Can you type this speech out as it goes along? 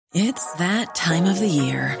It's that time of the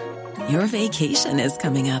year. Your vacation is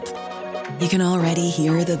coming up. You can already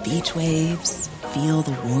hear the beach waves, feel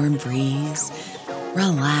the warm breeze,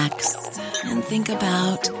 relax, and think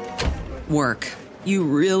about work. You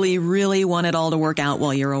really, really want it all to work out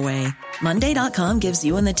while you're away. Monday.com gives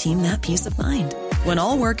you and the team that peace of mind. When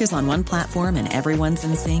all work is on one platform and everyone's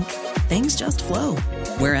in sync, things just flow.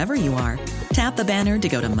 Wherever you are, tap the banner to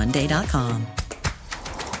go to Monday.com.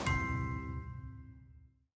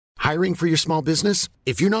 Hiring for your small business?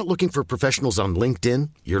 If you're not looking for professionals on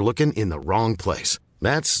LinkedIn, you're looking in the wrong place.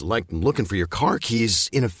 That's like looking for your car keys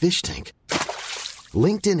in a fish tank.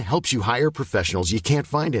 LinkedIn helps you hire professionals you can't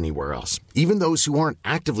find anywhere else, even those who aren't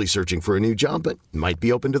actively searching for a new job but might be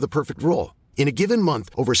open to the perfect role. In a given month,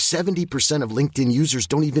 over 70% of LinkedIn users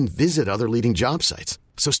don't even visit other leading job sites.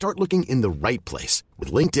 So start looking in the right place.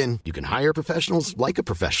 With LinkedIn, you can hire professionals like a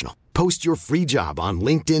professional. Post your free job on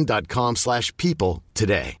linkedin.com/people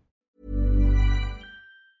today.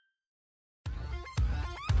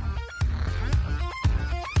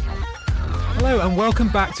 Hello and welcome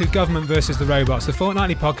back to Government vs. the Robots, the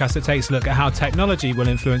fortnightly podcast that takes a look at how technology will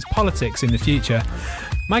influence politics in the future.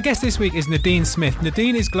 My guest this week is Nadine Smith.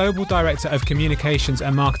 Nadine is Global Director of Communications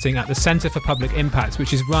and Marketing at the Centre for Public Impact,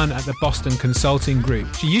 which is run at the Boston Consulting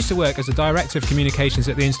Group. She used to work as a Director of Communications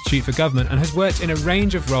at the Institute for Government and has worked in a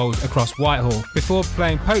range of roles across Whitehall, before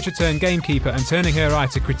playing poacher-turned-gamekeeper and turning her eye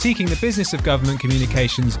to critiquing the business of government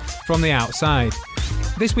communications from the outside.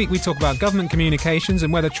 This week we talk about government communications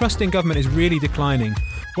and whether trust in government is really declining.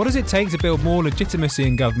 What does it take to build more legitimacy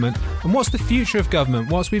in government? And what's the future of government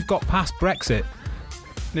once we've got past Brexit?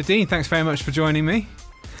 Nadine, thanks very much for joining me.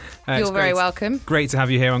 You're very welcome. Great to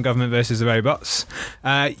have you here on Government vs. the Robots.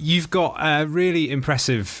 You've got a really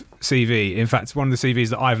impressive CV. In fact, one of the CVs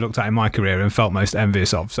that I've looked at in my career and felt most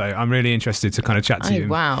envious of. So I'm really interested to kind of chat to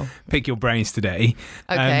you and pick your brains today.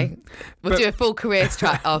 Okay. We'll do a full careers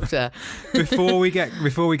track after. Before we get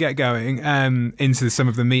going into some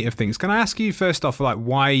of the meat of things, can I ask you first off, like,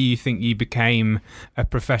 why you think you became a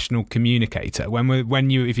professional communicator?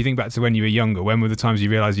 If you think back to when you were younger, when were the times you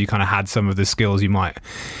realised you kind of had some of the skills you might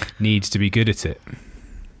need to be good at it?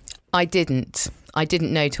 I didn't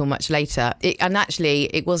know till much later.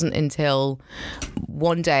 It wasn't until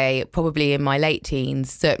one day, probably in my late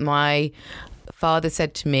teens, that my father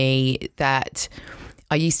said to me that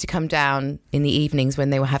I used to come down in the evenings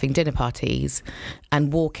when they were having dinner parties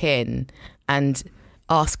and walk in and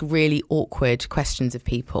ask really awkward questions of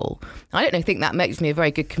people. I think that makes me a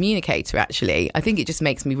very good communicator, actually. I think it just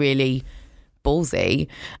makes me really ballsy.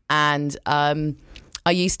 And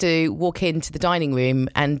I used to walk into the dining room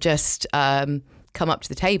and just come up to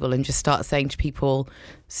the table and just start saying to people,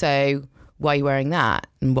 so why are you wearing that?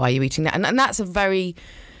 And why are you eating that? And that's a very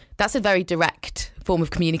direct form of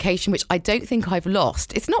communication, which I don't think I've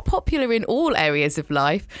lost. It's not popular in all areas of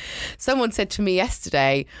life. Someone said to me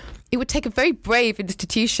yesterday, it would take a very brave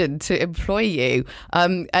institution to employ you,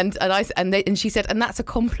 and she said, and that's a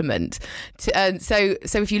compliment. So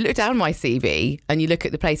if you look down my CV and you look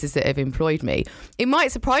at the places that have employed me, it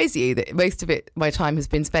might surprise you that most of my time has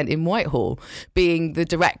been spent in Whitehall, being the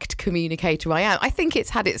direct communicator I am. I think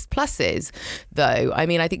it's had its pluses, though. I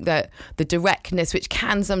mean, I think that the directness, which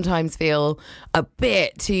can sometimes feel a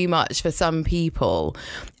bit too much for some people,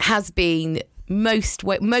 has been most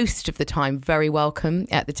of the time very welcome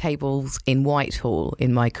at the tables in Whitehall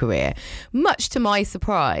in my career. Much to my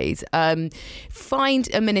surprise, find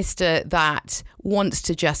a minister that wants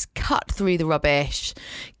to just cut through the rubbish,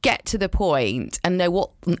 get to the point and know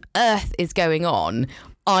what on earth is going on.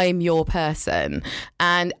 I'm your person.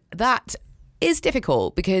 And that is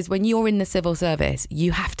difficult because when you're in the civil service,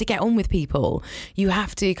 you have to get on with people, you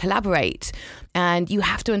have to collaborate, and you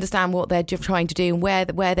have to understand what they're trying to do and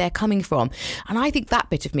where they're coming from. And I think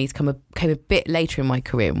that bit of me came a bit later in my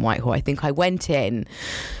career in Whitehall. I think I went in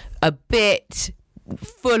a bit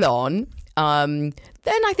full on. Then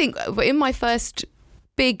I think in my first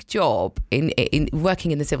big job in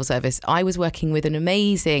working in the civil service, I was working with an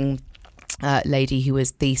amazing lady who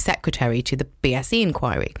was the secretary to the BSE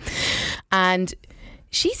inquiry. And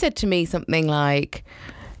she said to me something like,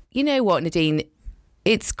 you know what, Nadine,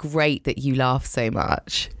 it's great that you laugh so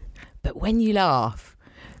much, but when you laugh,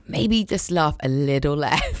 maybe just laugh a little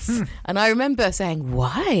less. And I remember saying,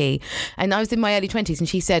 why? And I was in my early 20s, and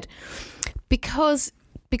she said, because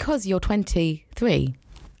you're 23.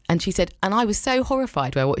 And she said, and I was so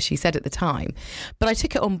horrified by what she said at the time, but I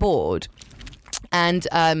took it on board. And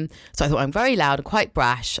so I thought, I'm very loud and quite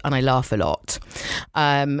brash and I laugh a lot.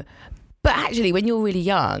 But actually, when you're really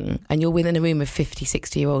young and you're within a room of 50,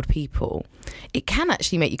 60-year-old people, it can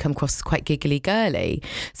actually make you come across as quite giggly girly.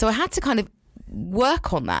 So I had to kind of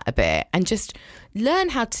work on that a bit and just learn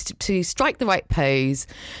how to strike the right pose,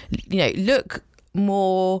 look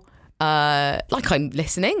more like I'm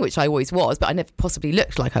listening, which I always was, but I never possibly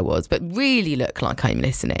looked like I was, but really look like I'm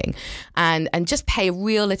listening, and just pay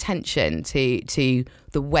real attention to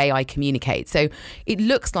the way I communicate. So it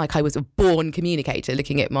looks like I was a born communicator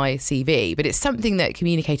looking at my CV, but it's something that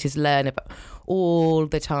communicators learn about all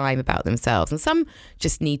the time about themselves. And some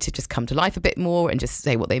just need to just come to life a bit more and just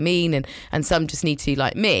say what they mean. And some just need to,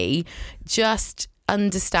 like me, just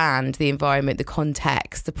understand the environment, the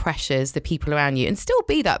context, the pressures, the people around you, and still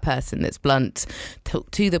be that person that's blunt,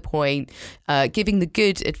 to the point, giving the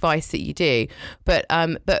good advice that you do. But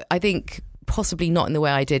I think possibly not in the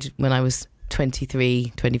way I did when I was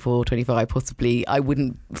 23, 24, 25, possibly. I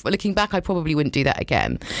wouldn't, looking back, I probably wouldn't do that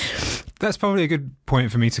again. That's probably a good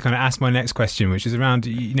point for me to kind of ask my next question, which is around,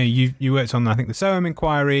 you worked on, I think, the Soham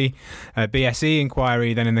inquiry, BSE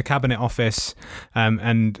inquiry, then in the Cabinet Office,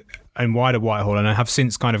 and wider Whitehall, and I have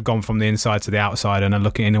since kind of gone from the inside to the outside and are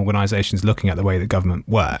looking in organisations looking at the way that government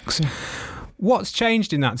works. What's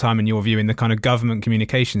changed in that time, in your view, in the kind of government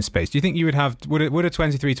communication space? Do you think you would a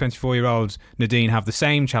 23, 24-year-old Nadine have the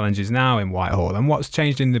same challenges now in Whitehall? And what's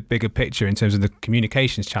changed in the bigger picture in terms of the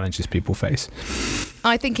communications challenges people face?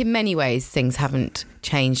 I think in many ways things haven't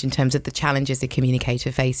changed in terms of the challenges a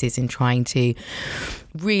communicator faces in trying to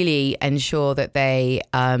really ensure that they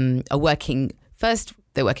are working. First,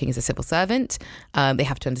 they're working as a civil servant. They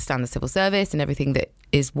have to understand the civil service and everything that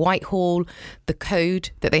is Whitehall, the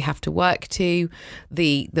code that they have to work to,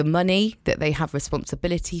 the money that they have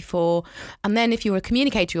responsibility for. And then if you're a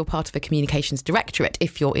communicator, you're part of a communications directorate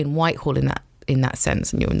if you're in Whitehall in that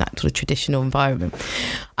sense, and you're in that sort of traditional environment.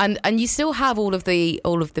 And you still have all of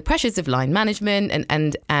the pressures of line management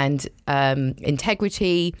and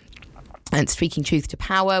integrity and speaking truth to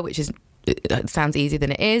power, which it sounds easier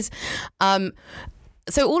than it is.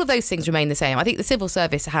 So all of those things remain the same. I think the civil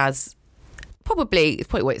service has it's probably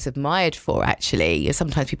what it's admired for, actually.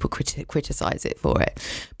 Sometimes people criticise it for it.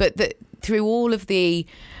 But through all of the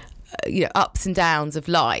ups and downs of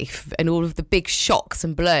life and all of the big shocks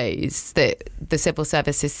and blows that the civil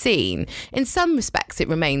service has seen, in some respects it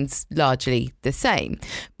remains largely the same.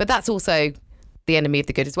 But that's also the enemy of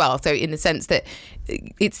the good as well. So in the sense that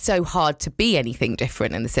it's so hard to be anything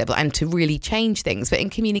different in the civil and to really change things. But in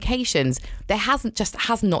communications, there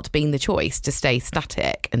has not been the choice to stay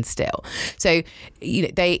static and still. So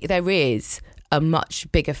there is a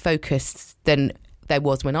much bigger focus than there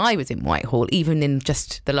was when I was in Whitehall, even in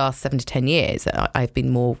just the last 7 to 10 years. I've been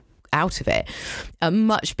more out of it. A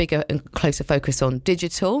much bigger and closer focus on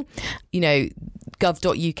digital.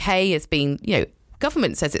 Gov.uk has been,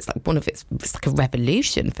 government says it's like a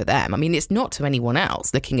revolution for them. I mean, it's not to anyone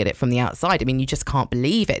else looking at it from the outside. I mean, you just can't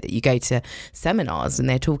believe it that you go to seminars and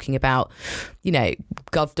they're talking about,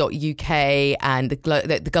 Gov.uk and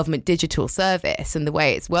the government digital service and the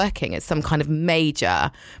way it's working as some kind of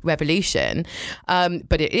major revolution.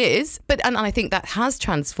 But it is. And I think that has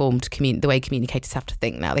transformed the way communicators have to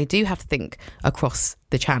think now. They do have to think across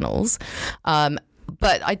the channels.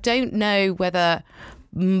 But I don't know whether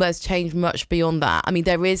has changed much beyond that. I mean,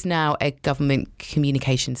 there is now a government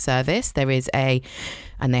communication service. There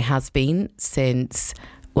has been since,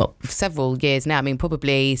 several years now. I mean,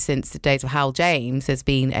 probably since the days of Hal James, there's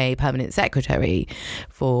been a permanent secretary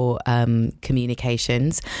for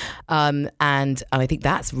communications. And I think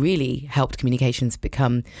that's really helped communications be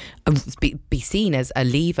seen as a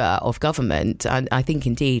lever of government. And I think,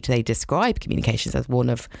 indeed, they describe communications as one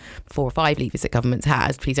of 4 or 5 levers that government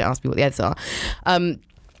has. Please don't ask me what the others are.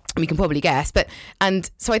 We can probably guess,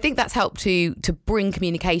 and so I think that's helped to bring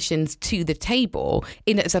communications to the table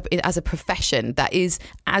as a profession that is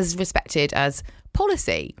as respected as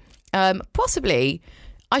policy. Possibly,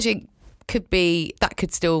 I think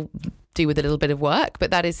could still do with a little bit of work,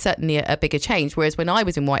 but that is certainly a bigger change. Whereas when I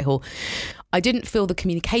was in Whitehall, I didn't feel the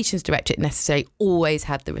communications directorate necessarily always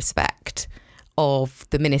had the respect of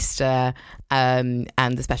the minister and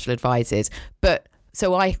the special advisors,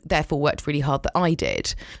 So I therefore worked really hard that I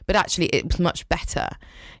did. But actually it was much better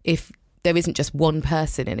if there isn't just one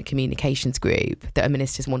person in a communications group that a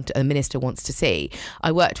minister wants to see.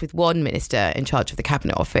 I worked with one minister in charge of the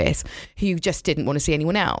Cabinet Office who just didn't want to see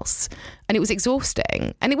anyone else. And it was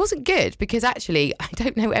exhausting. And it wasn't good because actually I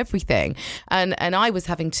don't know everything. And I was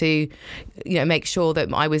having to, make sure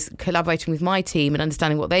that I was collaborating with my team and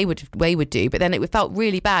understanding what they would do. But then it felt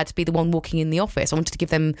really bad to be the one walking in the office. I wanted to give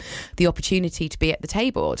them the opportunity to be at the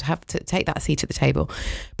table, to have to take that seat at the table.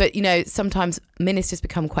 But, sometimes ministers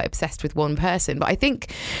become quite obsessed with one person. But I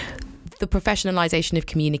think the professionalisation of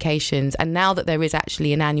communications, and now that there is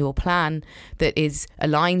actually an annual plan that is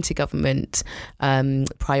aligned to government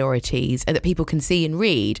priorities and that people can see and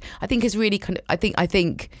read, I think is really I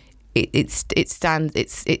think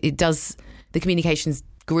it does. The communications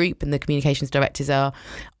group and the communications directors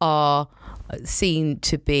are seen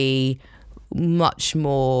to be much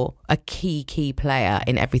more a key player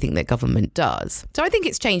in everything that government does. So I think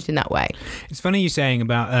it's changed in that way. It's funny you saying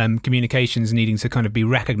about communications needing to kind of be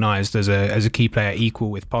recognised as a key player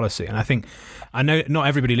equal with policy. And I know not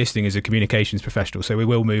everybody listening is a communications professional, so we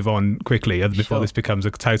will move on quickly before this becomes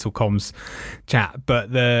a total comms chat.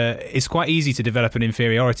 But it's quite easy to develop an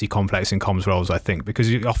inferiority complex in comms roles, I think,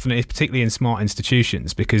 because often, particularly in smart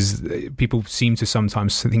institutions, because people seem to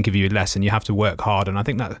sometimes think of you less and you have to work hard. And I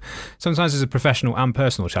think that sometimes is a professional and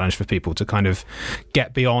personal challenge for people to kind of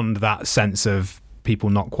get beyond that sense of people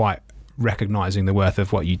not quite recognising the worth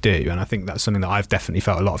of what you do. And I think that's something that I've definitely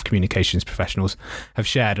felt a lot of communications professionals have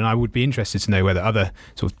shared, and I would be interested to know whether other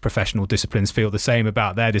sort of professional disciplines feel the same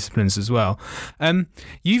about their disciplines as well.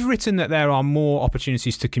 You've written that there are more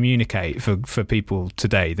opportunities to communicate for people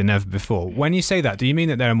today than ever before. When you say that, do you mean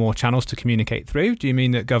that there are more channels to communicate through? Do you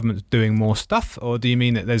mean that government's doing more stuff, or do you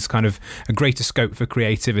mean that there's kind of a greater scope for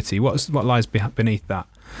creativity? What lies beneath that?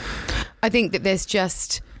 I think that there's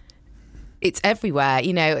it's everywhere.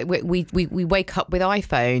 You know, we wake up with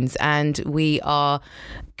iPhones and we are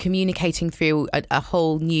communicating through a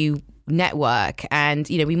whole new network, and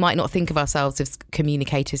you know, we might not think of ourselves as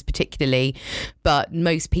communicators particularly, but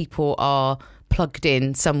most people are plugged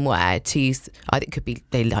in somewhere to either it could be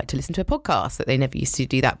they like to listen to a podcast that they never used to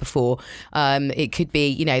do that before. It could be,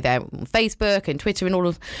 you know, they're on Facebook and Twitter and all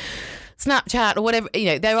of Snapchat or whatever, you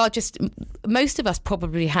know, there are just, most of us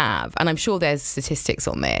probably have, and I'm sure there's statistics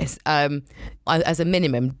on this, as a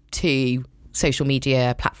minimum 2 social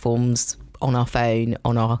media platforms on our phone,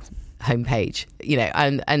 on our homepage, you know,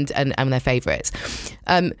 and their favourites.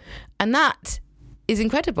 And that is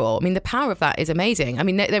incredible. I mean, the power of that is amazing. I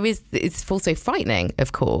mean, it's also frightening,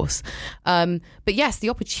 of course. But yes,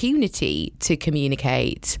 the opportunity to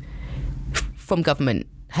communicate from government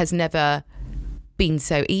has never been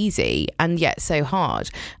so easy and yet so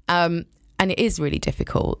hard. And it is really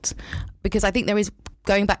difficult because I think there is,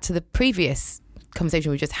 going back to the previous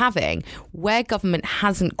conversation we were just having, where government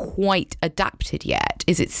hasn't quite adapted yet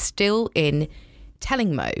is it's still in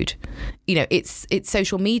telling mode. You know, it's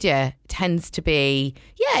social media tends to be,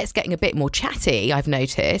 it's getting a bit more chatty, I've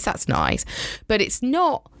noticed, that's nice, but it's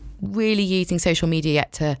not really using social media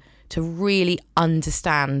yet to really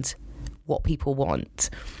understand what people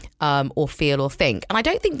want or feel or think. And I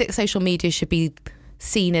don't think that social media should be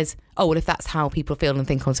seen as, oh, well, if that's how people feel and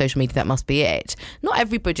think on social media, that must be it. Not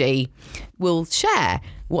everybody will share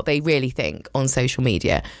what they really think on social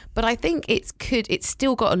media. But I think it's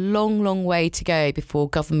still got a long, long way to go before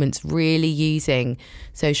government's really using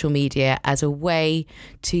social media as a way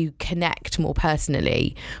to connect more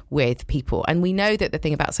personally with people. And we know that the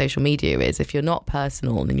thing about social media is if you're not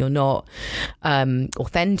personal and you're not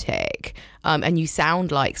authentic, and you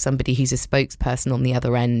sound like somebody who's a spokesperson on the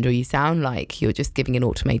other end, or you sound like you're just giving an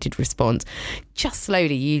automated response, just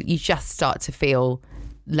slowly you just start to feel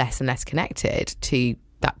less and less connected to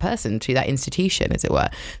that person, to that institution, as it were.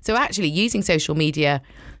 So actually using social media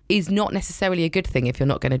is not necessarily a good thing if you're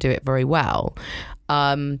not going to do it very well.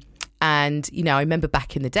 And, you know, I remember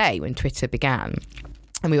back in the day when Twitter began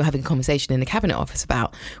and we were having a conversation in the Cabinet Office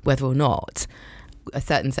about whether or not a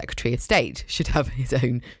certain Secretary of State should have his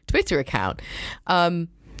own Twitter account. And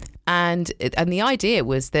the idea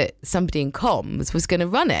was that somebody in comms was going to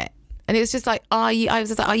run it. And it was just like, are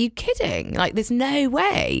you kidding? Like, there's no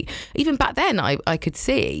way. Even back then, I could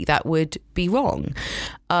see that would be wrong.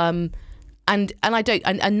 And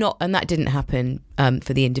that didn't happen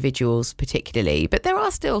for the individuals particularly. But there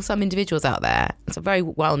are still some individuals out there, some very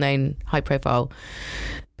well-known, high-profile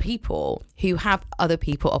people who have other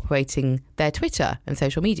people operating their Twitter and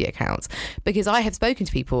social media accounts. Because I have spoken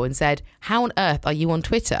to people and said, how on earth are you on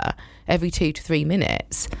Twitter every 2 to 3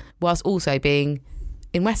 minutes whilst also being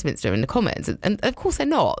in Westminster in the Commons? And of course they're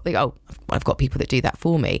not. They go, oh, I've got people that do that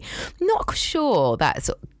for me. Not sure that's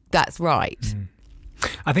right.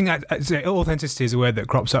 I think that authenticity is a word that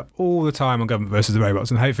crops up all the time on Government versus the Robots,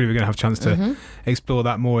 and hopefully we're going to have a chance to explore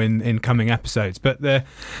that more in coming episodes. But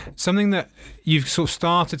something that you've sort of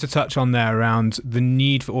started to touch on there around the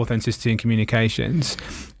need for authenticity in communications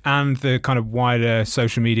and the kind of wider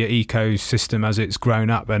social media ecosystem as it's grown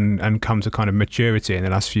up and come to kind of maturity in the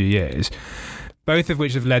last few years. both of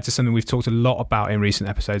which have led to something we've talked a lot about in recent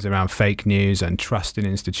episodes around fake news and trust in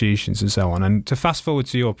institutions and so on. And to fast forward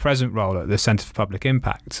to your present role at the Centre for Public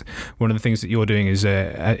Impact, one of the things that you're doing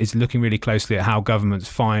is looking really closely at how governments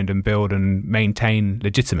find and build and maintain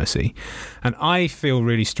legitimacy. And I feel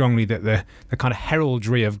really strongly that the kind of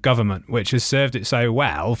heraldry of government, which has served it so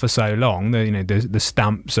well for so long, the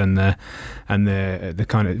stamps and the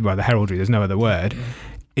kind of, well, the heraldry, there's no other word,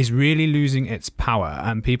 is really losing its power,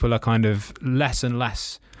 and people are kind of less and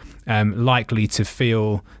less likely to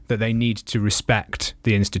feel that they need to respect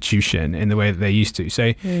the institution in the way that they used to.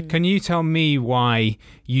 So can you tell me why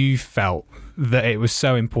you felt that it was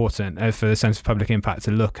so important for the Centre for Public Impact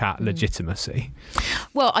to look at legitimacy?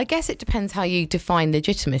 Well, I guess it depends how you define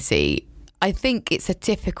legitimacy. I think it's a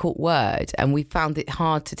difficult word, and we found it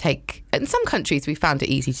hard to take. In some countries, we found it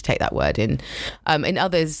easy to take that word in. In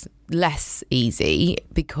others, less easy,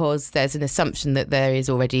 because there's an assumption that there is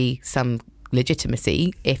already some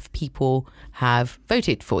legitimacy if people have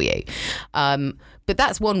voted for you. But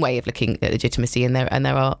that's one way of looking at legitimacy, and there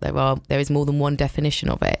is more than one definition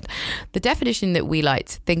of it. The definition that we like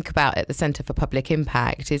to think about at the Centre for Public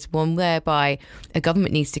Impact is one whereby a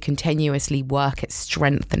government needs to continuously work at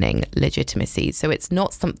strengthening legitimacy. So it's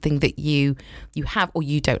not something that you have or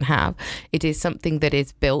you don't have. It is something that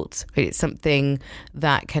is built. It's something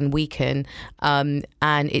that can weaken, and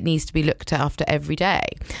it needs to be looked after every day.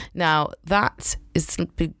 Now, that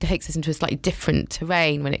takes us into a slightly different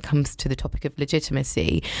terrain when it comes to the topic of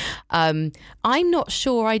legitimacy. I'm not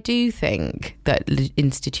sure I do think that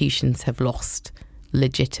institutions have lost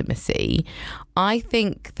legitimacy. I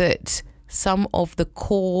think that some of the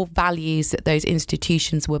core values that those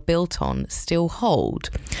institutions were built on still hold.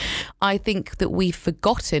 I think that we've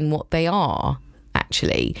forgotten what they are,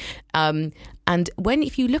 actually. And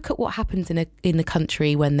if you look at what happens in a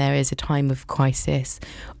country when there is a time of crisis,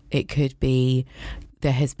 it could be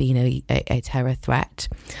there has been a terror threat,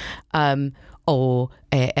 or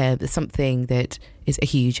something that is a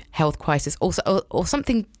huge health crisis, or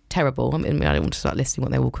something terrible. I mean, I don't want to start listing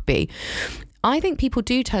what they all could be. I think people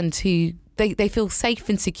do tend to, they feel safe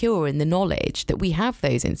and secure in the knowledge that we have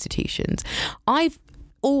those institutions. I've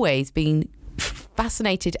always been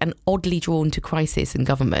fascinated and oddly drawn to crisis in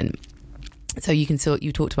government. So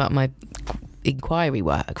you talked about my inquiry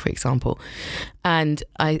work, for example, and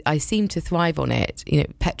I seem to thrive on it.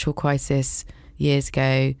 Petrol crisis years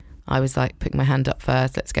ago, I was like putting my hand up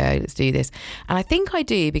first, let's do this. And I think I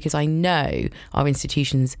do because I know our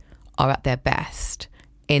institutions are at their best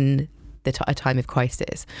in a time of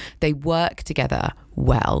crisis. They work together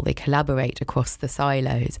well, they collaborate across the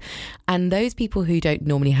silos, and those people who don't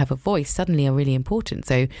normally have a voice suddenly are really important.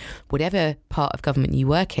 So whatever part of government you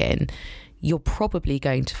work in, you're probably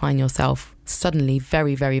going to find yourself suddenly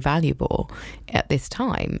very, very valuable at this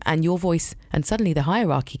time. And your voice, and suddenly the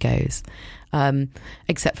hierarchy goes,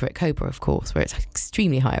 except for at Cobra, of course, where it's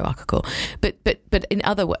extremely hierarchical. But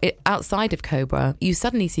outside of Cobra, you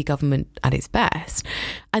suddenly see government at its best.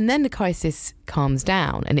 And then the crisis calms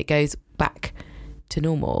down and it goes back to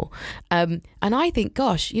normal. And I think,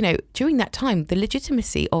 gosh, during that time, the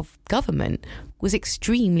legitimacy of government was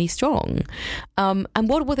extremely strong. And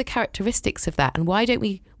what were the characteristics of that? And why don't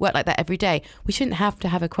we work like that every day? We shouldn't have to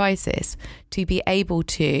have a crisis to be able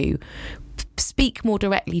to speak more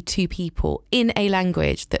directly to people in a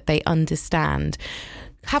language that they understand.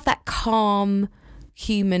 Have that calm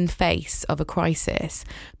human face of a crisis.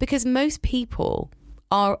 Because most people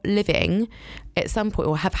are living at some point,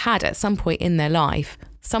 or have had at some point in their life,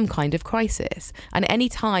 some kind of crisis. And at any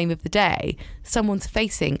time of the day, someone's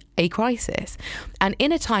facing a crisis. And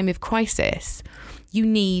in a time of crisis, you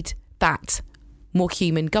need that more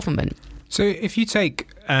human government. So if you take,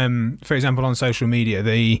 for example, on social media,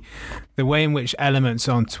 the way in which elements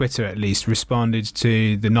on Twitter, at least, responded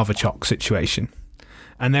to the Novichok situation,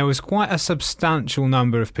 and there was quite a substantial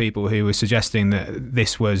number of people who were suggesting that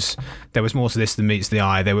there was more to this than meets the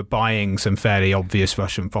eye. They were buying some fairly obvious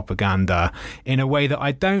Russian propaganda in a way that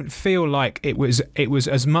I don't feel like it was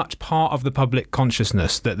as much part of the public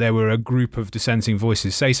consciousness that there were a group of dissenting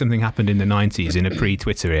voices. Say something happened in the 90s in a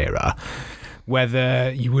pre-Twitter era,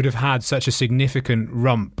 whether you would have had such a significant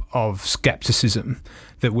rump of scepticism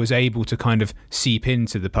that was able to kind of seep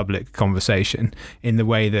into the public conversation in the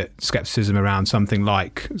way that scepticism around something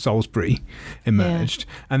like Salisbury emerged.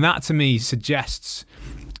 Yeah. And that to me suggests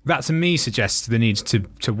the need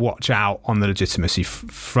to watch out on the legitimacy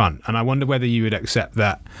front. And I wonder whether you would accept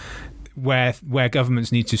that where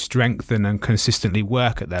governments need to strengthen and consistently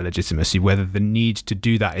work at their legitimacy, whether the need to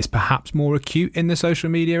do that is perhaps more acute in the social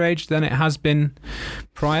media age than it has been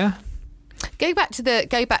prior? Go back to the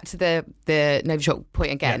Novichok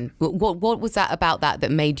point again. Yeah. What was that about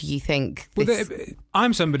that made you think this? Well,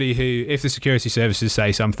 I'm somebody who, if the security services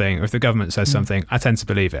say something, or if the government says something, I tend to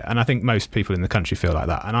believe it. And I think most people in the country feel like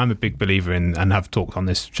that. And I'm a big believer in, and have talked on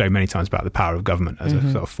this show many times about the power of government as a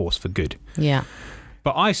sort of force for good. Yeah.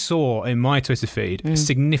 But I saw in my Twitter feed a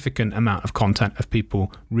significant amount of content of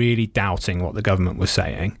people really doubting what the government was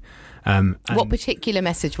saying. What particular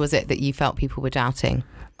message was it that you felt people were doubting?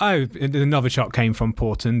 Oh, the Novichok came from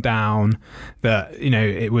Porton down. That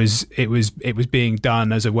it was being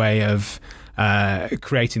done as a way of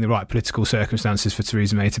creating the right political circumstances for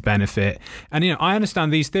Theresa May to benefit. And I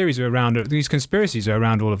understand these theories are around, these conspiracies are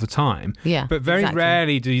around all of the time. Yeah, but very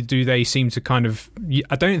rarely do they seem to kind of.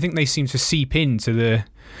 I don't think they seem to seep into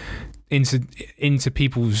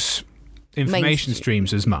people's information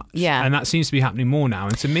streams as much. Yeah. And that seems to be happening more now.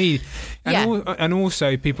 And to me, and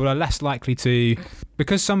also people are less likely to,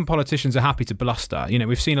 because some politicians are happy to bluster.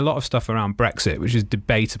 We've seen a lot of stuff around Brexit, which is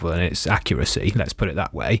debatable in its accuracy, let's put it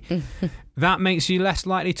that way. That makes you less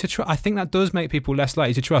likely to trust. I think that does make people less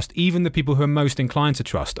likely to trust. Even the people who are most inclined to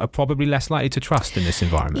trust are probably less likely to trust in this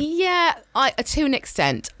environment. Yeah, to an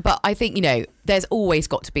extent. But I think, there's always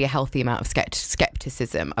got to be a healthy amount of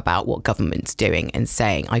scepticism about what government's doing and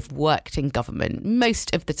saying. I've worked in government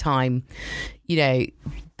most of the time.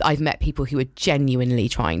 I've met people who are genuinely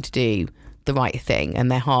trying to do the right thing and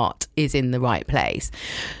their heart is in the right place.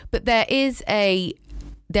 But there is a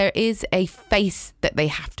face that they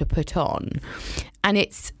have to put on, and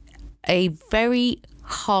it's a very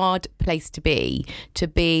hard place to be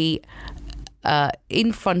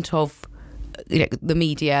in front of the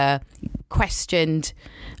media, questioned,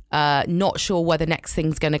 not sure where the next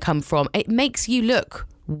thing's going to come from. It makes you look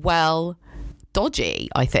dodgy,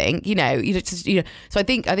 I think. So I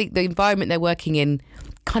think the environment they're working in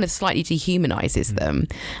kind of slightly dehumanizes them,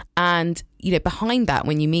 and behind that,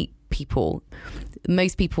 when you meet people,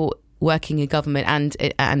 most people working in government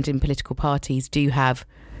and in political parties do have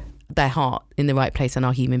their heart in the right place and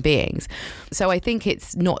are human beings. So I think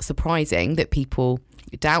it's not surprising that people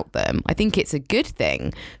doubt them. I think it's a good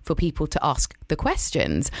thing for people to ask the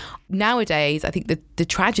questions. Nowadays, I think the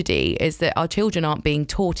tragedy is that our children aren't being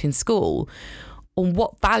taught in school on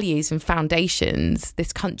what values and foundations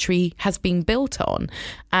this country has been built on.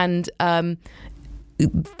 And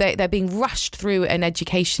they're being rushed through an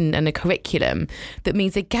education and a curriculum that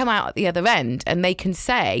means they come out at the other end and they can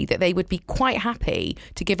say that they would be quite happy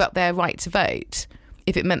to give up their right to vote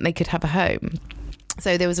if it meant they could have a home.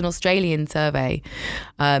 So there was an Australian survey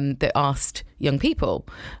that asked young people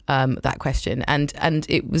that question, and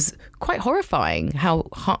it was quite horrifying how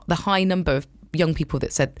the high number of young people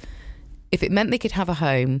that said if it meant they could have a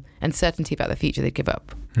home and certainty about the future, they'd give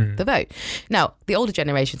up the vote. Now, the older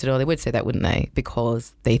generation said, they would say that, wouldn't they?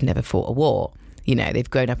 Because they'd never fought a war. They've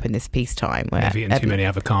grown up in this peacetime where they've eaten too many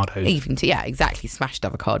avocados. Exactly, smashed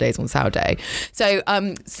avocados on sourdough.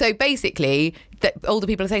 So basically, the older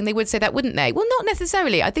people are saying they would say that, wouldn't they? Well, not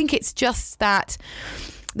necessarily. I think it's just that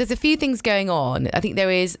there's a few things going on. I think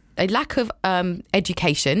there is a lack of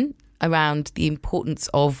education around the importance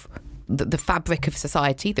of the fabric of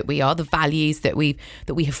society that we are, the values that we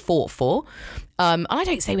have fought for. And I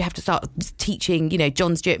don't say we have to start teaching,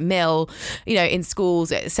 John Stuart Mill, in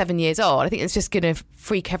schools at 7 years old. I think it's just going to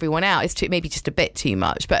freak everyone out. It's maybe just a bit too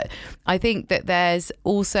much. But I think that there's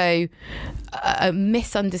also a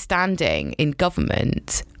misunderstanding in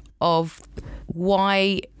government of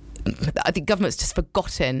why. I think government's just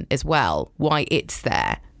forgotten as well why it's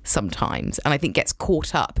there sometimes, and I think gets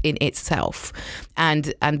caught up in itself and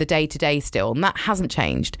the day-to-day still, and that hasn't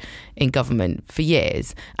changed in government for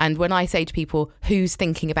years. And when I say to people, who's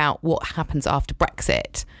thinking about what happens after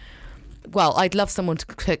Brexit, well, I'd love someone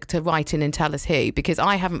to write in and tell us who, because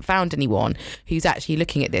I haven't found anyone who's actually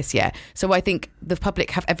looking at this yet. So I think the public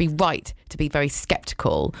have every right to be very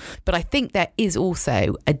sceptical, but I think there is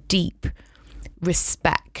also a deep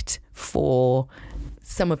respect for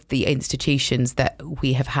some of the institutions that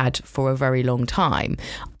we have had for a very long time.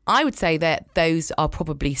 I would say that those are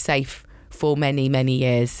probably safe for many, many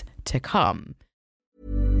years to come.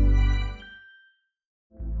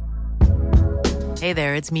 Hey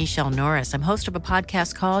there, it's Michelle Norris. I'm host of a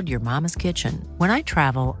podcast called Your Mama's Kitchen. When I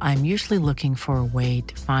travel, I'm usually looking for a way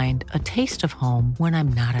to find a taste of home when I'm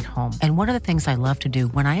not at home. And one of the things I love to do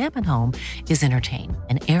when I am at home is entertain.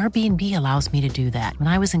 And Airbnb allows me to do that. When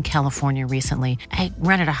I was in California recently, I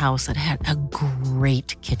rented a house that had a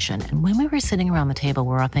great kitchen. And when we were sitting around the table,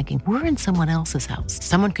 we're all thinking, we're in someone else's house.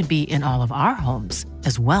 Someone could be in all of our homes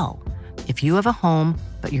as well. If you have a home,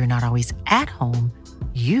 but you're not always at home,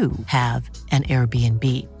 you have an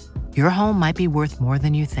Airbnb. Your home might be worth more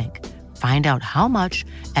than you think. Find out how much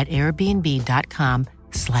at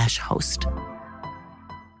airbnb.com/host.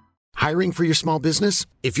 Hiring for your small business?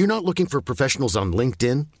 If you're not looking for professionals on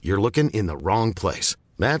LinkedIn, you're looking in the wrong place.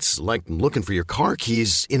 That's like looking for your car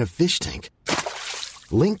keys in a fish tank.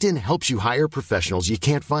 LinkedIn helps you hire professionals you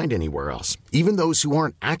can't find anywhere else, even those who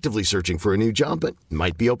aren't actively searching for a new job but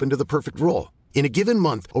might be open to the perfect role. In a given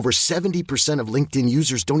month, over 70% of LinkedIn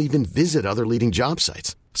users don't even visit other leading job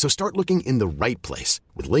sites. So start looking in the right place.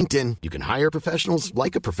 With LinkedIn, you can hire professionals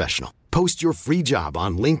like a professional. Post your free job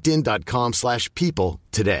on linkedin.com/people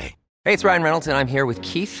today. Hey, it's Ryan Reynolds, and I'm here with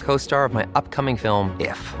Keith, co-star of my upcoming film,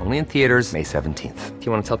 If, only in theaters May 17th. Do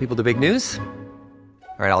you want to tell people the big news?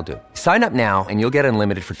 All right, I'll do it. Sign up now and you'll get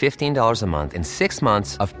unlimited for $15 a month and 6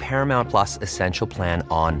 months of Paramount Plus Essential Plan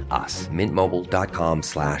on us.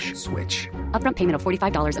 MintMobile.com/switch. Upfront payment of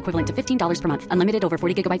 $45 equivalent to $15 per month. Unlimited over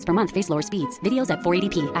 40 gigabytes per month. Face lower speeds. Videos at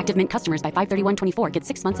 480p. Active Mint customers by 531.24 get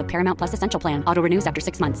 6 months of Paramount Plus Essential Plan. Auto renews after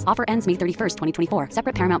 6 months. Offer ends May 31st, 2024.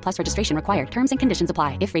 Separate Paramount Plus registration required. Terms and conditions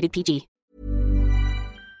apply if rated PG.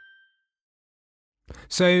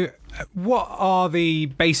 So, what are the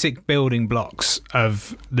basic building blocks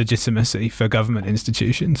of legitimacy for government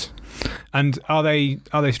institutions, and are they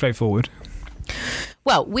straightforward?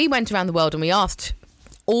 Well, we went around the world and we asked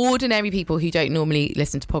ordinary people who don't normally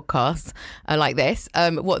listen to podcasts like this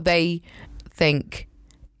what they think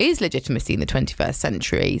is legitimacy in the 21st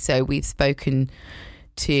century. So we've spoken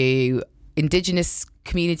to Indigenous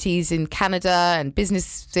communities in Canada and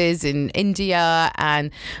businesses in India and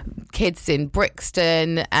kids in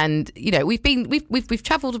Brixton, and we've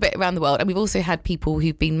travelled a bit around the world, and we've also had people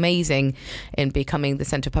who've been amazing in becoming the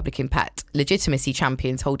Centre of Public Impact legitimacy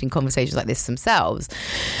champions, holding conversations like this themselves.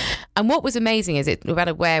 And what was amazing is no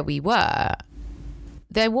matter where we were,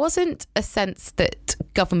 there wasn't a sense that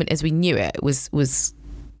government as we knew it was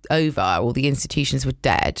over or the institutions were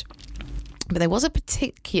dead. But there was a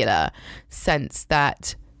particular sense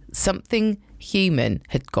that something human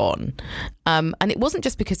had gone. And it wasn't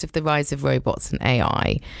just because of the rise of robots and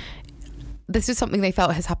AI. This is something they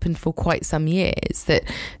felt has happened for quite some years, that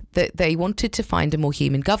they wanted to find a more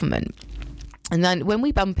human government. And then when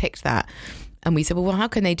we unpicked that, and we said, well, how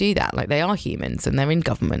can they do that? Like, they are humans and they're in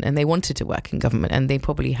government and they wanted to work in government and they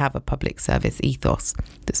probably have a public service ethos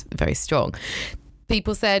that's very strong.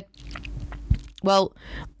 People said, well,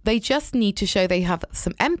 they just need to show they have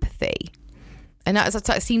some empathy. And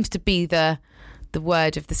that seems to be the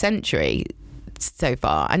word of the century so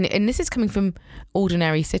far. And this is coming from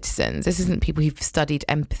ordinary citizens. This isn't people who've studied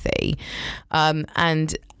empathy.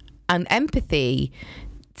 And empathy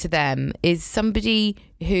to them is somebody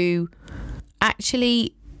who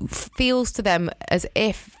actually feels to them as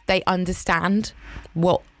if they understand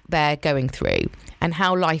what they're going through and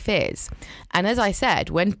how life is. And as I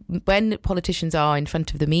said, when politicians are in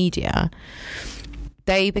front of the media,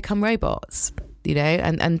 they become robots,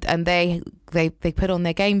 and they put on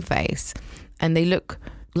their game face and they look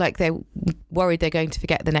like they're worried they're going to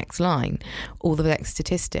forget the next line or the next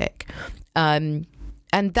statistic. And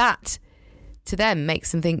that to them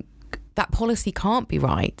makes them think that policy can't be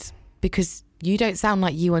right because you don't sound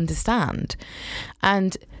like you understand.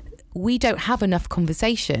 And we don't have enough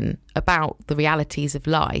conversation about the realities of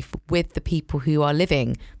life with the people who are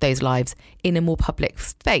living those lives in a more public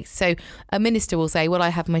space. So a minister will say, well, I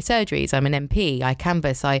have my surgeries, I'm an MP, I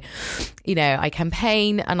canvass, I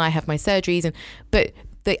campaign and I have my surgeries. But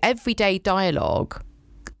the everyday dialogue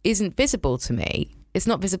isn't visible to me. It's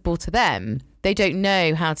not visible to them. They don't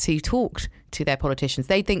know how to talk to their politicians.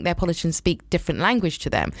 They think their politicians speak different language to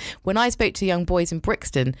them. When I spoke to young boys in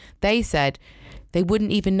Brixton, they said they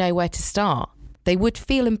wouldn't even know where to start. They would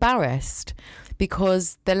feel embarrassed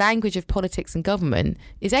because the language of politics and government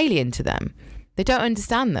is alien to them. They don't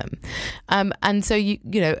understand them. And so,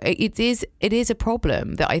 it is a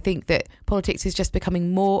problem that I think that politics is just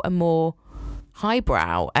becoming more and more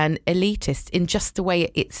highbrow and elitist in just the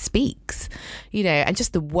way it speaks, and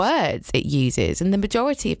just the words it uses. And the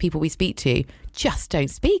majority of people we speak to just don't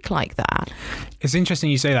speak like that. It's interesting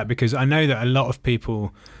you say that, because I know that for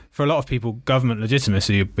a lot of people, government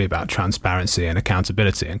legitimacy would be about transparency and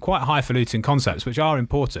accountability and quite highfalutin concepts, which are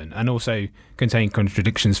important and also contain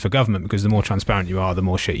contradictions for government, because the more transparent you are, the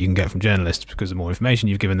more shit you can get from journalists because the more information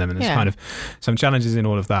you've given them, and there's kind of some challenges in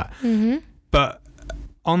all of that. Mm-hmm. But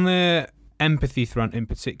on the empathy front in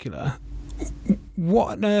particular,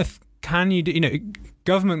 what on earth can you do?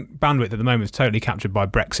 Government bandwidth at the moment is totally captured by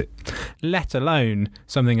Brexit, let alone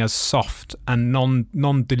something as soft and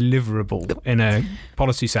non-deliverable in a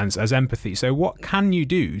policy sense as empathy. So what can you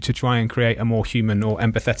do to try and create a more human or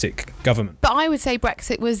empathetic government? But I would say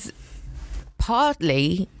Brexit was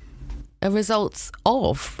partly a result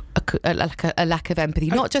of a a lack of empathy,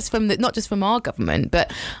 not just from our government,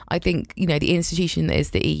 but I think the institution that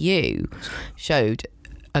is the EU showed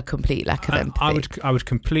a complete lack of empathy. I would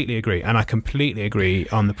completely agree, and I completely agree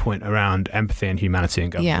on the point around empathy and humanity in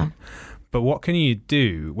government. Yeah. But what can you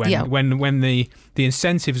do when the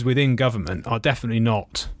incentives within government are definitely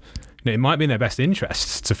not? It might be in their best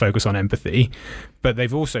interests to focus on empathy, but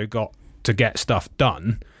they've also got to get stuff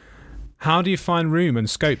done. How do you find room and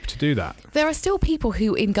scope to do that? There are still people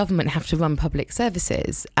who in government have to run public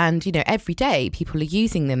services, and every day people are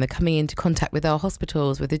using them. They're coming into contact with our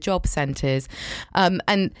hospitals, with the job centres,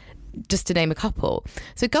 and just to name a couple.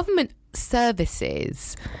 So government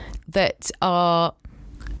services that are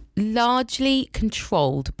largely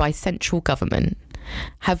controlled by central government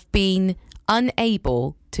have been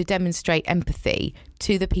unable to demonstrate empathy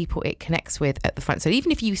to the people it connects with at the front. So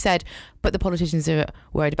even if you said, but the politicians are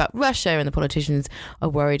worried about Russia and the politicians are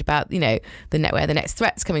worried about, where the next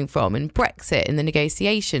threat's coming from and Brexit and the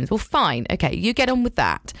negotiations, well, fine. Okay, you get on with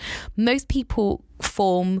that. Most people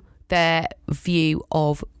form their view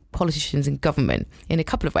of politicians and government in a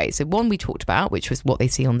couple of ways. So one we talked about, which was what they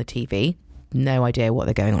see on the TV. No idea what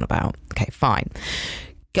they're going on about. Okay, fine.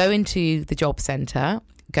 Go into the job centre,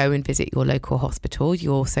 go and visit your local hospital,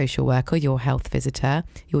 your social worker, your health visitor,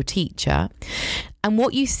 your teacher. And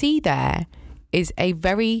what you see there is a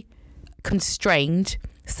very constrained,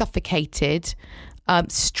 suffocated,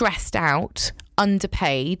 stressed out,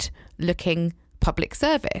 underpaid looking public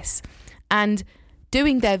service and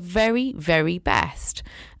doing their very, very best.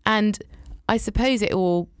 And I suppose it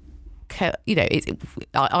all,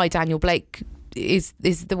 Daniel Blake is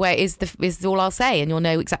all I'll say, and you'll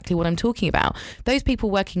know exactly what I'm talking about. Those people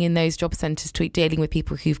working in those job centres dealing with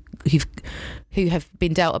people who have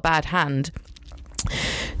been dealt a bad hand,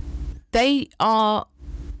 they are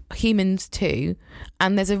humans too,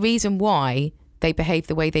 and there's a reason why they behave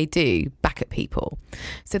the way they do back at people.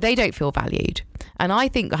 So they don't feel valued. And I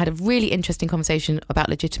think I had a really interesting conversation about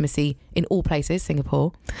legitimacy in all places,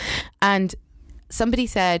 Singapore, and somebody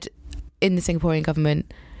said in the Singaporean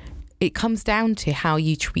government, it comes down to how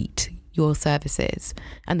you treat your services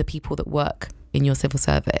and the people that work in your civil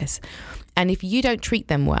service. And if you don't treat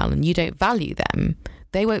them well and you don't value them,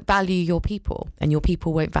 they won't value your people and your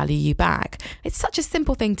people won't value you back. It's such a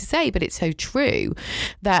simple thing to say, but it's so true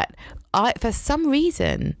that for some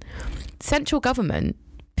reason, central government,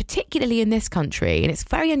 particularly in this country, and it's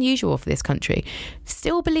very unusual for this country,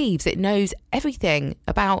 still believes it knows everything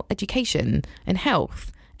about education and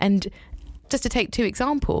health and just to take two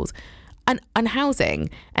examples, and housing.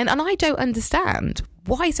 And I don't understand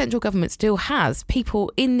why central government still has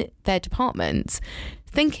people in their departments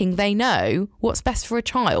thinking they know what's best for a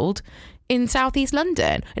child in southeast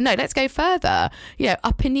London. No, let's go further.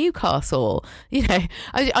 Up in Newcastle.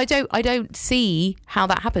 I don't see how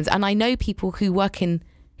that happens. And I know people who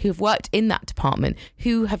have worked in that department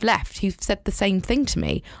who have left, who've said the same thing to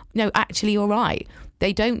me. No, actually, you're right.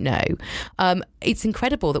 They don't know. It's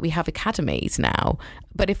incredible that we have academies now,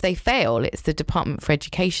 but if they fail, it's the Department for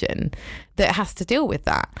Education that has to deal with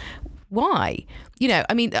that. Why?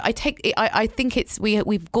 I think it's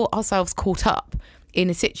we've got ourselves caught up in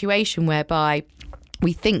a situation whereby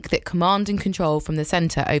we think that command and control from the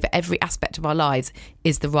centre over every aspect of our lives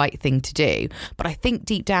is the right thing to do. But I think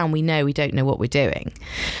deep down we know we don't know what we're doing.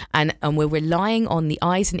 And we're relying on the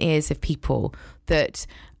eyes and ears of people that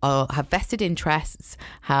have vested interests,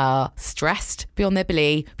 are stressed beyond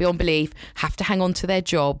belief, have to hang on to their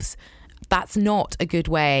jobs. That's not a good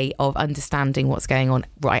way of understanding what's going on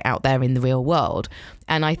right out there in the real world.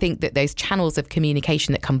 And I think that those channels of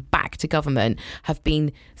communication that come back to government have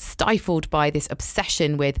been stifled by this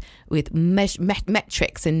obsession with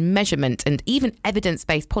metrics and measurement and even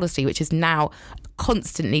evidence-based policy, which is now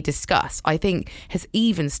constantly discussed. I think has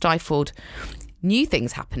even stifled new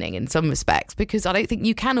things happening in some respects, because I don't think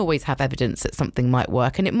you can always have evidence that something might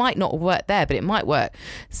work, and it might not work there, but it might work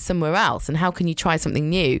somewhere else. And how can you try something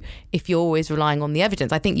new if you're always relying on the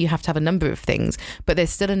evidence? I think you have to have a number of things, but there's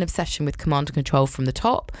still an obsession with command and control from the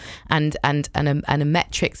top and a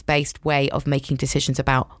metrics-based way of making decisions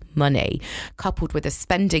about money, coupled with a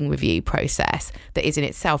spending review process that is in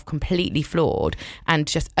itself completely flawed and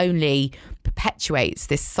just only perpetuates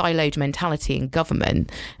this siloed mentality in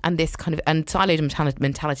government. And this kind of siloed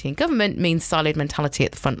mentality in government means siloed mentality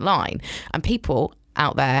at the front line, and people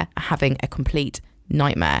out there are having a complete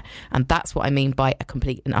nightmare. And that's what I mean by a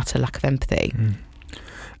complete and utter lack of empathy.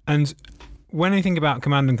 And when I think about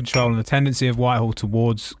command and control and the tendency of Whitehall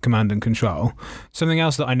towards command and control, something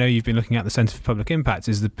else that I know you've been looking at the Centre for Public Impact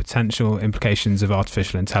is the potential implications of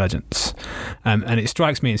artificial intelligence. And it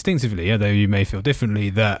strikes me instinctively, although you may feel differently,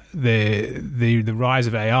 that the rise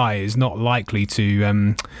of AI is not likely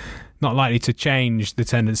to change the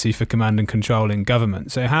tendency for command and control in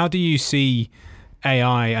government. So how do you see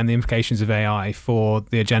AI and the implications of AI for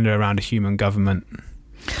the agenda around a human government?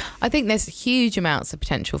 I think there's huge amounts of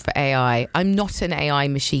potential for AI. I'm not an AI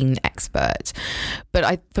machine expert,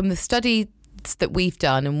 but from the studies that we've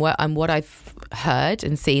done and what I've heard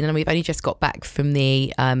and seen, and we've only just got back from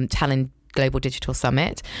the Tallinn Global Digital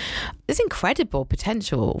Summit, there's incredible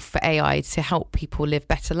potential for AI to help people live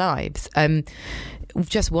better lives.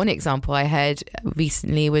 Just one example I heard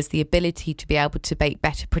recently was the ability to be able to make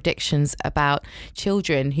better predictions about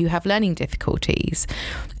children who have learning difficulties.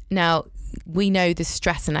 Now, we know the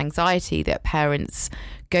stress and anxiety that parents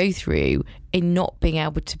go through in not being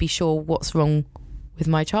able to be sure what's wrong with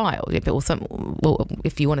my child. Well,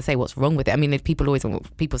 if you want to say what's wrong with it, I mean, people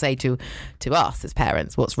say to us as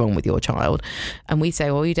parents, what's wrong with your child? And we say,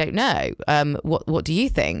 well, you don't know. What do you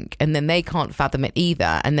think? And then they can't fathom it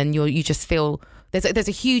either. And then you just feel there's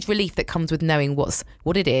a huge relief that comes with knowing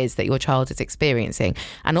what it is that your child is experiencing.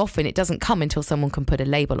 And often it doesn't come until someone can put a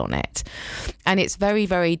label on it. And it's very,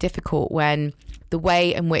 very difficult when the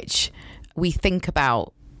way in which we think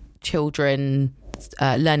about children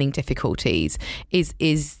learning difficulties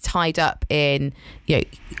is tied up in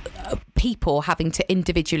people having to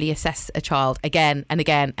individually assess a child again and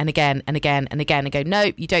again and again and again and again and go,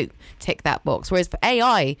 no, you don't tick that box. Whereas for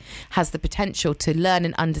AI has the potential to learn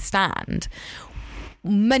and understand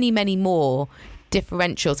many, many more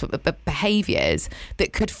differentials, behaviours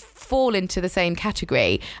that could fall into the same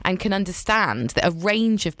category and can understand that a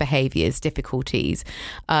range of behaviours, difficulties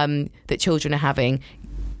that children are having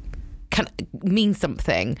can mean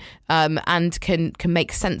something and can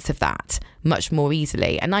make sense of that much more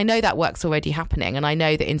easily. And I know that work's already happening. And I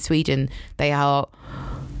know that in Sweden, they are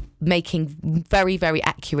making very, very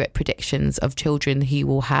accurate predictions of children who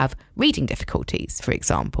will have reading difficulties, for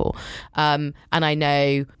example. And I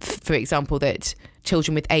know, for example, that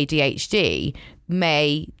children with ADHD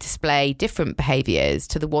may display different behaviours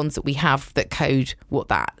to the ones that we have that code what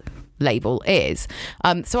that label is.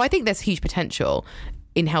 So I think there's huge potential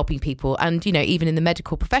in helping people. And, even in the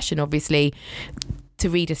medical profession, obviously, to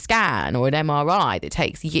read a scan or an MRI that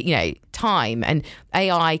takes, time, and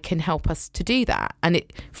AI can help us to do that. And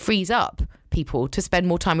it frees up people to spend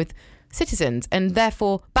more time with citizens. And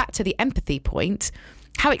therefore, back to the empathy point,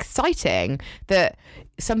 how exciting that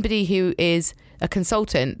somebody who is a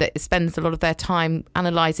consultant that spends a lot of their time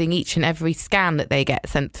analysing each and every scan that they get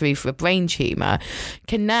sent through for a brain tumour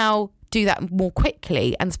can now do that more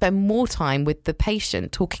quickly and spend more time with the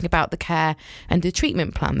patient talking about the care and the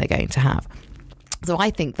treatment plan they're going to have. So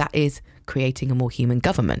I think that is creating a more human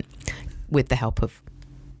government with the help of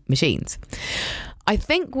machines. I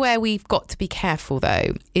think where we've got to be careful,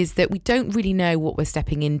 though, is that we don't really know what we're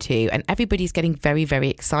stepping into, and everybody's getting very, very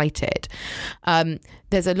excited.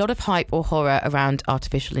 There's a lot of hype or horror around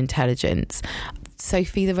artificial intelligence.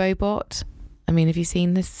 Sophie the robot. I mean, have you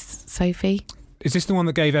seen this, Sophie? Is this the one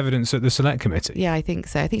that gave evidence at the Select Committee? Yeah, I think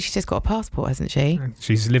so. I think she's just got a passport, hasn't she?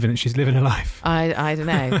 She's living a life. I don't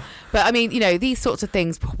know. But I mean, these sorts of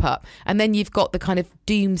things pop up. And then you've got the kind of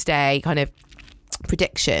doomsday kind of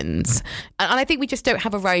predictions. And I think we just don't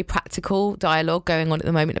have a very practical dialogue going on at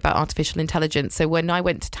the moment about artificial intelligence. So when I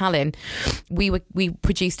went to Tallinn, we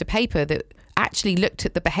produced a paper that actually looked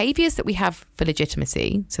at the behaviours that we have for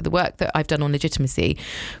legitimacy. So the work that I've done on legitimacy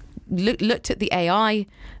looked at the AI,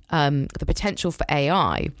 the potential for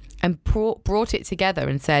AI, and brought it together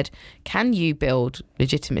and said, can you build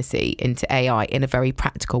legitimacy into AI in a very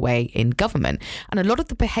practical way in government? And a lot of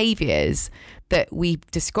the behaviours that we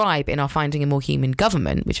describe in our Finding a More Human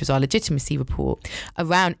Government, which was our legitimacy report,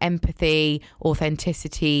 around empathy,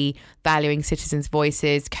 authenticity, valuing citizens'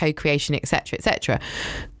 voices, co-creation, etc.,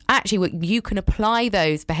 actually, you can apply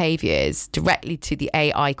those behaviours directly to the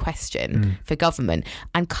AI question for government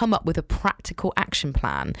and come up with a practical action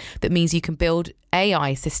plan that means you can build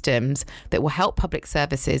AI systems that will help public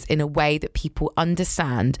services in a way that people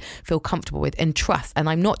understand, feel comfortable with and trust. And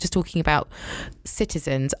I'm not just talking about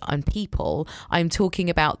citizens and people, I'm talking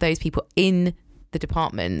about those people in the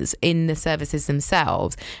departments, in the services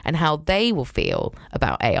themselves, and how they will feel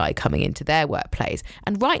about AI coming into their workplace.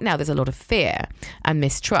 And right now there's a lot of fear and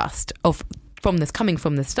mistrust coming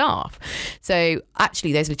from the staff. So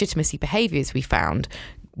actually those legitimacy behaviours we found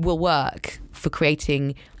will work for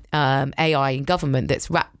creating AI in government that's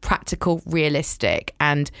practical, realistic,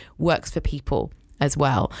 and works for people as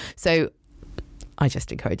well. So I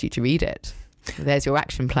just encourage you to read it. There's your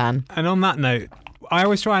action plan. And on that note, I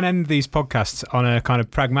always try and end these podcasts on a kind of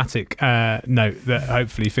pragmatic note that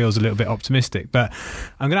hopefully feels a little bit optimistic. But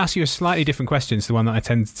I'm going to ask you a slightly different question to the one that I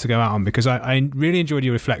tend to go out on, because I really enjoyed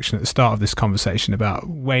your reflection at the start of this conversation about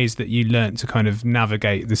ways that you learnt to kind of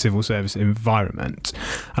navigate the civil service environment.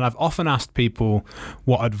 And I've often asked people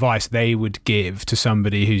what advice they would give to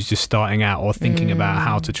somebody who's just starting out or thinking about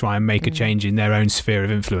how to try and make a change in their own sphere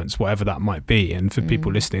of influence, whatever that might be. And for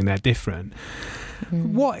people listening, they're different.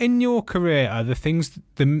 What in your career are the things,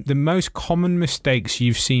 the most common mistakes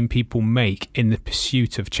you've seen people make in the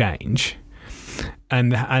pursuit of change,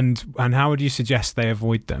 and how would you suggest they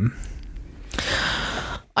avoid them?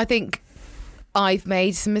 I think I've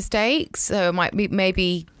made some mistakes, so it might be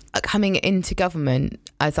maybe coming into government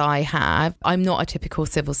as I have. I'm not a typical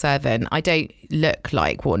civil servant. I don't look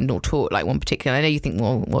like one or talk like one particular. I know you think,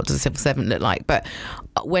 well, what does a civil servant look like? But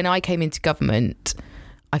when I came into government,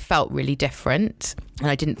 I felt really different, and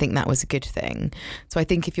I didn't think that was a good thing. So I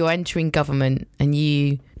think if you're entering government and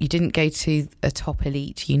you didn't go to a top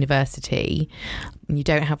elite university, and you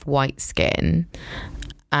don't have white skin,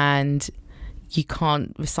 and you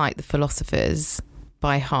can't recite the philosophers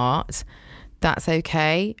by heart, that's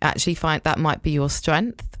okay. Actually, find that might be your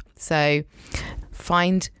strength. So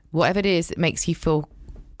find whatever it is that makes you feel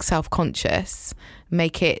self-conscious,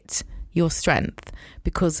 make it your strength,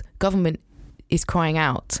 because government is crying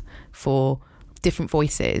out for different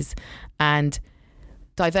voices, and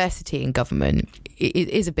diversity in government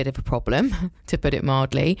is a bit of a problem, to put it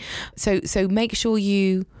mildly. So make sure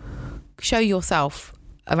you show yourself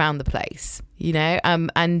around the place, you know,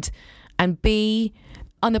 and be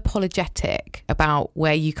unapologetic about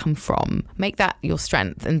where you come from. Make that your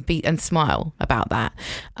strength, and smile about that,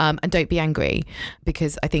 and don't be angry,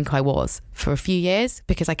 because I think I was for a few years,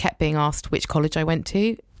 because I kept being asked which college I went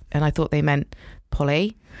to, and I thought they meant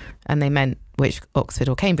Poly, and they meant which Oxford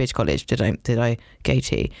or Cambridge college did I go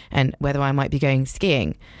to, and whether I might be going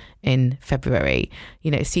skiing in February,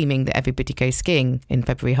 you know, assuming that everybody goes skiing in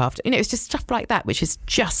February after. You know, it's just stuff like that, which is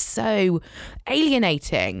just so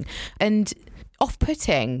alienating and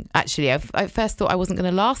off-putting, actually. I first thought I wasn't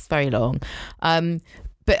going to last very long.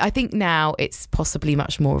 But I think now it's possibly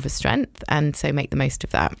much more of a strength, and so make the most of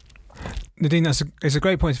that. Nadine, it's a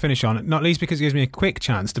great point to finish on, not least because it gives me a quick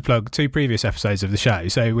chance to plug 2 previous episodes of the show.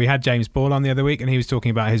 So we had James Ball on the other week, and he was talking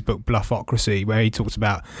about his book Bluffocracy, where he talked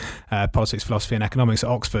about politics, philosophy and economics at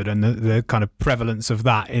Oxford, and the kind of prevalence of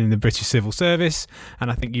that in the British civil service. And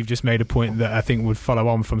I think you've just made a point that I think would follow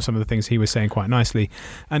on from some of the things he was saying quite nicely.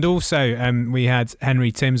 And also we had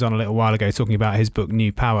Henry Timms on a little while ago talking about his book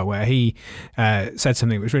New Power, where he said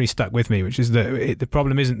something which really stuck with me, which is that the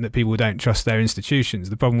problem isn't that people don't trust their institutions.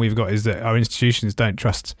 The problem we've got is that our institutions don't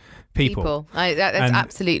trust people. That's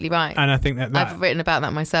absolutely right. And I think that I've written about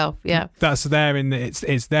that myself. Yeah, that's there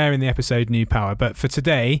it's there in the episode New Power. But for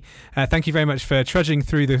today, thank you very much for trudging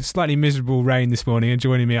through the slightly miserable rain this morning and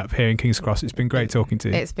joining me up here in King's Cross. It's been great talking to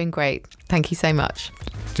you. It's been great. Thank you so much.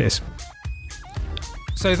 Cheers.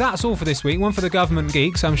 So that's all for this week. One for the government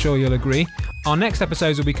geeks, I'm sure you'll agree. Our next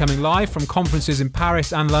episodes will be coming live from conferences in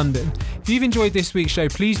Paris and London. If you've enjoyed this week's show,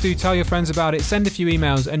 please do tell your friends about it, send a few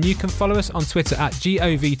emails, and you can follow us on Twitter at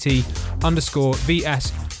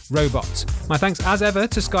GOVT_VS_robot. My thanks as ever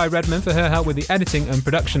to Sky Redman for her help with the editing and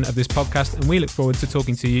production of this podcast, and we look forward to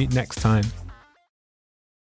talking to you next time.